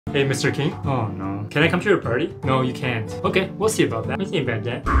Hey, Mr. King? Oh no. Can I come to your party? No, you can't. Okay, we'll see about that. We can invent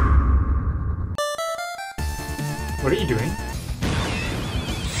that. What are you doing?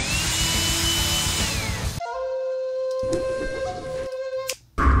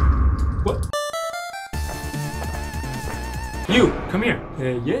 What? You, come here.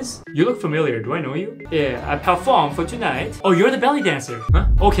 Yes? You look familiar. Do I know you? Yeah, I perform for tonight. Oh, you're the belly dancer. Huh?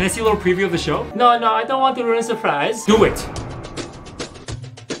 Oh, can I see a little preview of the show? No, I don't want to ruin a surprise. Do it.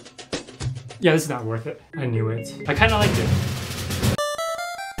 Yeah, this is not worth it. I knew it. I kinda liked it.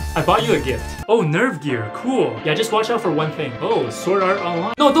 I bought you a gift. Oh, nerve gear. Cool. Yeah, just watch out for one thing. Oh, Sword Art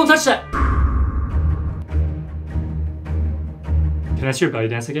Online. No, don't touch that! Can I see your belly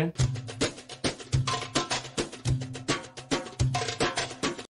dance again?